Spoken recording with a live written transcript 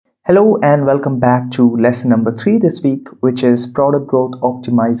Hello and welcome back to lesson number 3 this week, which is Product Growth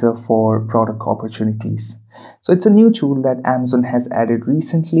Optimizer for Product Opportunities. So it's a new tool that Amazon has added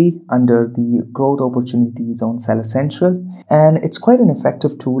recently under the Growth Opportunities on Seller Central, and it's quite an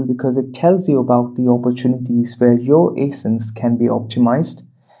effective tool because it tells you about the opportunities where your ASINs can be optimized,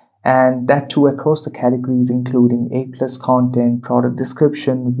 and that too across the categories including A+ content, product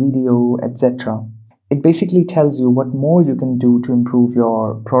description, video, etc. It basically tells you what more you can do to improve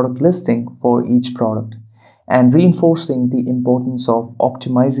your product listing for each product and reinforcing the importance of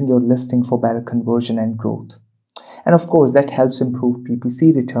optimizing your listing for better conversion and growth. And of course, that helps improve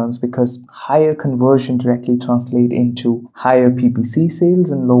PPC returns because higher conversion directly translate into higher PPC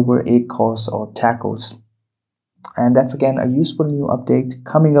sales and lower ACoS or TACoS. And that's again a useful new update.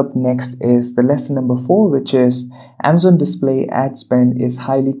 Coming up next is the lesson number 4, which is Amazon display ad spend is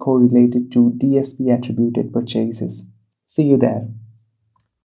highly correlated to DSP attributed purchases. See you there.